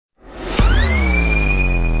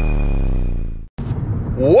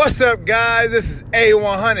What's up, guys? This is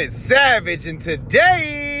A100 Savage, and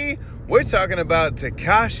today we're talking about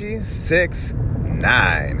Tekashi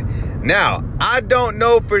 6ix9ine. Now, I don't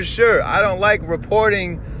know for sure. I don't like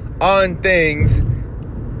reporting on things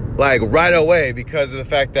like right away because of the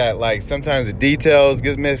fact that like sometimes the details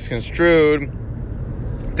get misconstrued.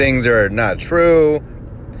 Things are not true.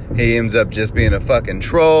 He ends up just being a fucking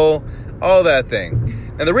troll. All that thing.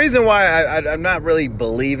 And the reason why I'm not really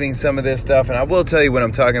believing some of this stuff, and I will tell you what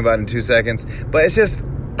I'm talking about in 2 seconds, but it's just,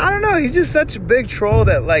 I don't know, he's just such a big troll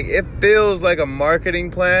that like it feels like a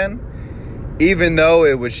marketing plan, even though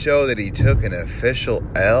it would show that he took an official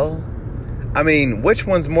L. I mean, which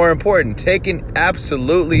one's more important? Taking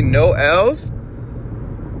absolutely no L's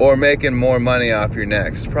or making more money off your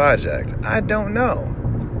next project? I don't know.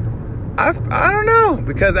 I don't know,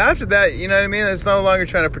 because after that, you know what I mean? It's no longer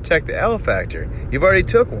trying to protect the L factor. You've already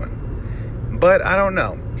took one. But I don't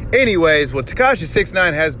know. Anyways, well, Tekashi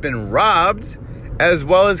 6ix9ine has been robbed as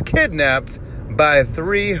well as kidnapped by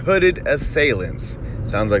 3 hooded assailants.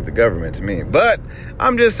 Sounds like the government to me. But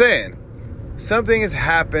I'm just saying, something has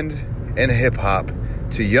happened in hip-hop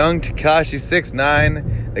to young Tekashi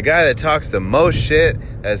 6ix9ine, the guy that talks the most shit,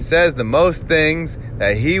 that says the most things,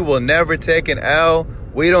 that he will never take an L.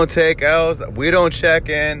 We don't take L's. We don't check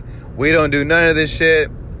in. We don't do none of this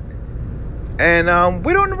shit. And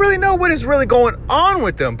we don't really know what is really going on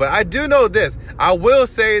with them. But I do know this. I will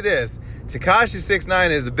say this. Tekashi 6ix9ine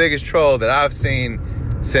is the biggest troll that I've seen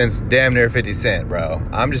since damn near 50 Cent, bro.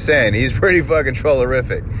 I'm just saying. He's pretty fucking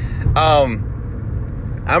trollerific.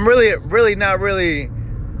 I'm really not really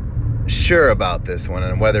sure about this one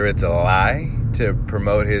and whether it's a lie to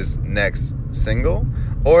promote his next single,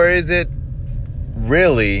 or is it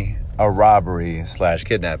really a robbery /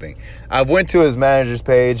 kidnapping. I went to his manager's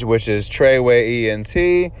page, which is Treyway ENT,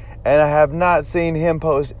 and I have not seen him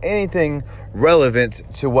post anything relevant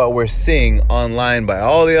to what we're seeing online by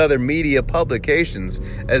all the other media publications,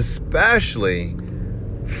 especially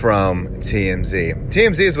from TMZ.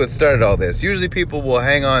 TMZ is what started all this. Usually people will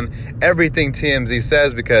hang on everything TMZ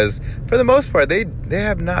says because for the most part they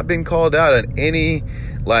have not been called out on any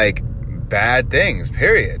like bad things,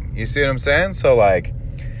 period. You see what I'm saying? So like,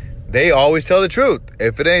 they always tell the truth.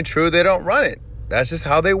 If it ain't true, they don't run it. That's just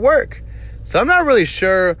how they work. So I'm not really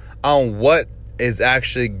sure on what is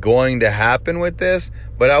actually going to happen with this,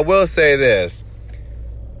 but I will say this.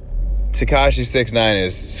 Tekashi 6ix9ine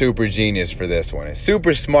is super genius for this one. It's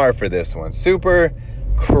super smart for this one. Super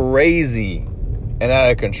crazy and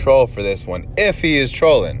out of control for this one, if he is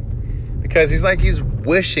trolling. Because he's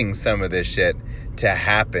wishing some of this shit to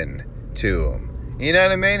happen to him. You know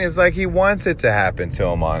what I mean? It's like he wants it to happen to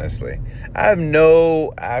him, honestly. I have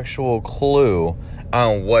no actual clue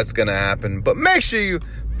on what's going to happen. But make sure you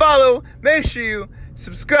follow. Make sure you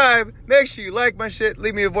subscribe. Make sure you like my shit.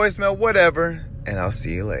 Leave me a voicemail, whatever. And I'll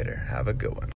see you later. Have a good one.